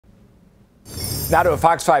Now to a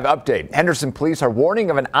Fox 5 update. Henderson Police are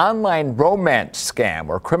warning of an online romance scam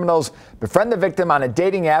where criminals befriend the victim on a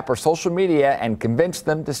dating app or social media and convince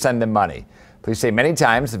them to send them money. Police say many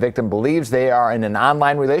times the victim believes they are in an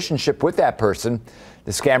online relationship with that person.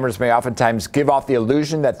 The scammers may oftentimes give off the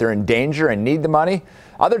illusion that they're in danger and need the money.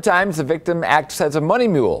 Other times the victim acts as a money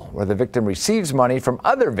mule, where the victim receives money from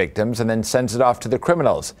other victims and then sends it off to the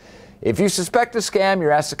criminals. If you suspect a scam,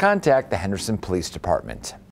 you're asked to contact the Henderson Police Department.